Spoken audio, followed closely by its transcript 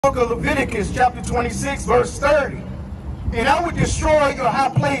Book of Leviticus chapter 26 verse 30. And I will destroy your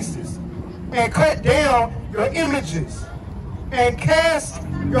high places and cut down your images and cast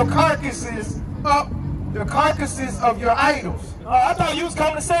your carcasses up, the carcasses of your idols. I thought you was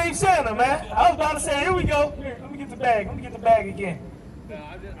coming to save Santa, man. I was about to say, here we go. Here, let me get the bag. Let me get the bag again. No,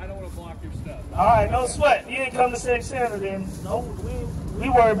 I don't want to block your stuff. All right, no sweat. You ain't come to save Santa then. No, we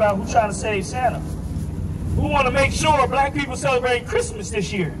worry about who's trying to save Santa. We want to make sure black people celebrate Christmas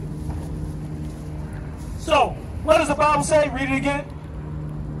this year. So, what does the Bible say? Read it again.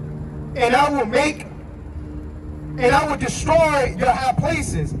 And I will destroy your high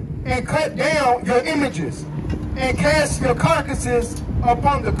places and cut down your images and cast your carcasses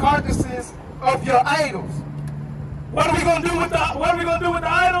upon the carcasses of your idols. What are we gonna do with the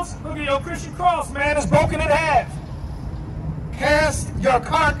idols? Look at your Christian cross, man. It's broken in half. Cast your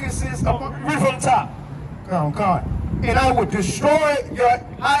carcasses upon. Read from the top. Come on. And I will destroy your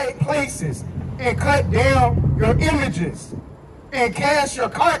high places and cut down your images and cast your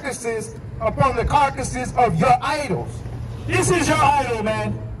carcasses upon the carcasses of your idols. This is your idol,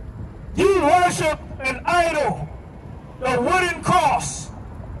 man. You worship an idol, the wooden cross.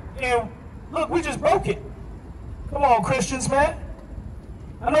 And look, we just broke it. Come on, Christians, man.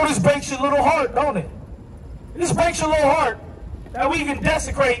 I know this breaks your little heart, don't it? This breaks your little heart that we can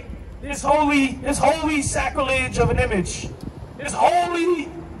desecrate this holy sacrilege of an image. This holy,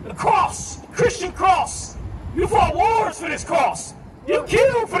 the cross, Christian cross. You fought wars for this cross. You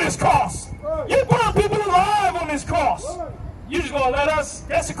killed for this cross. You burned people alive on this cross. You just gonna let us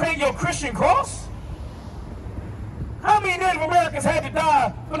desecrate your Christian cross? How many Native Americans had to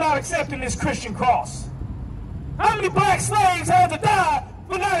die for not accepting this Christian cross? How many black slaves had to die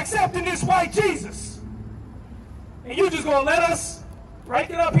for not accepting this white Jesus? And you just gonna let us break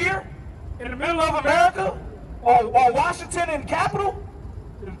it up here in the middle of America? Or Washington and Capitol?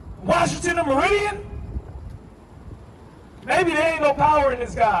 Washington and Meridian? Maybe there ain't no power in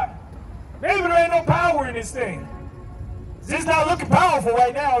this guy. Maybe there ain't no power in this thing. It's not looking powerful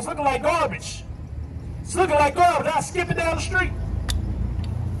right now. It's looking like garbage. It's looking like garbage. I skip it down the street.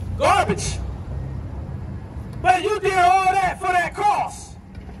 Garbage. But you did all that for that cross.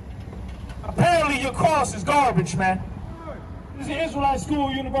 Apparently your cross is garbage, man. This is the Israelite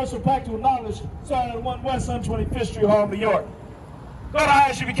School Universal Practical Knowledge, starting at 1 West 125th Street, Harlem, New York. Go to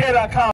ISUPK.com.